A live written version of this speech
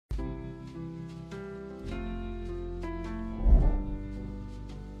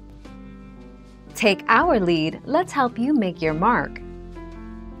Take our lead, let's help you make your mark.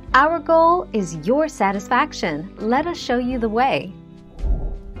 Our goal is your satisfaction. Let us show you the way.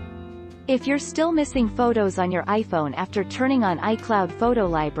 If you're still missing photos on your iPhone after turning on iCloud Photo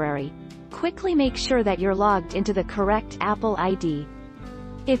Library, quickly make sure that you're logged into the correct Apple ID.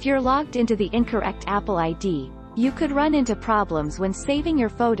 If you're logged into the incorrect Apple ID, you could run into problems when saving your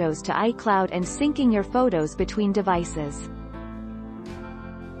photos to iCloud and syncing your photos between devices.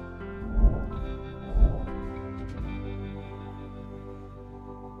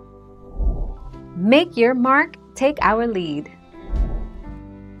 Make your mark, take our lead.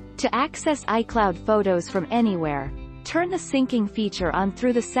 To access iCloud photos from anywhere, turn the syncing feature on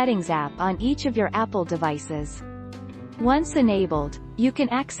through the Settings app on each of your Apple devices. Once enabled, you can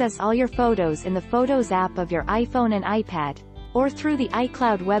access all your photos in the Photos app of your iPhone and iPad, or through the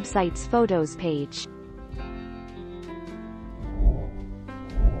iCloud website's Photos page.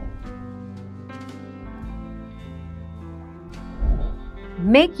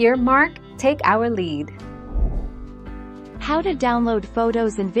 Make your mark, take our lead. How to download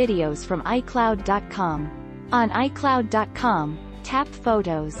photos and videos from iCloud.com. On iCloud.com, tap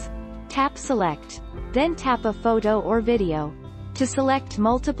Photos. Tap Select. Then tap a photo or video. To select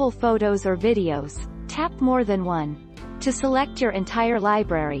multiple photos or videos, tap More Than One. To select your entire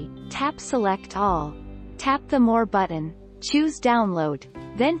library, tap Select All. Tap the More button. Choose Download.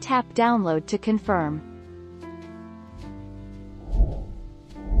 Then tap Download to confirm.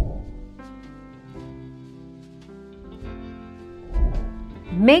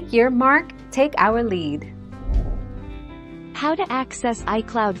 Make your mark, take our lead. How to access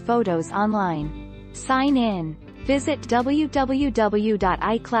iCloud Photos online. Sign in. Visit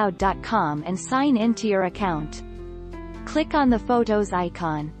www.icloud.com and sign in to your account. Click on the Photos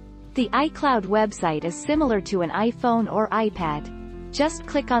icon. The iCloud website is similar to an iPhone or iPad. Just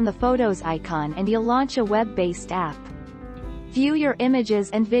click on the Photos icon and you'll launch a web-based app. View your images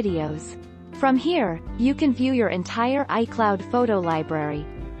and videos. From here, you can view your entire iCloud photo library.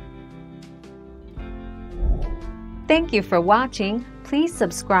 Thank you for watching. Please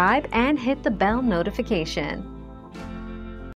subscribe and hit the bell notification.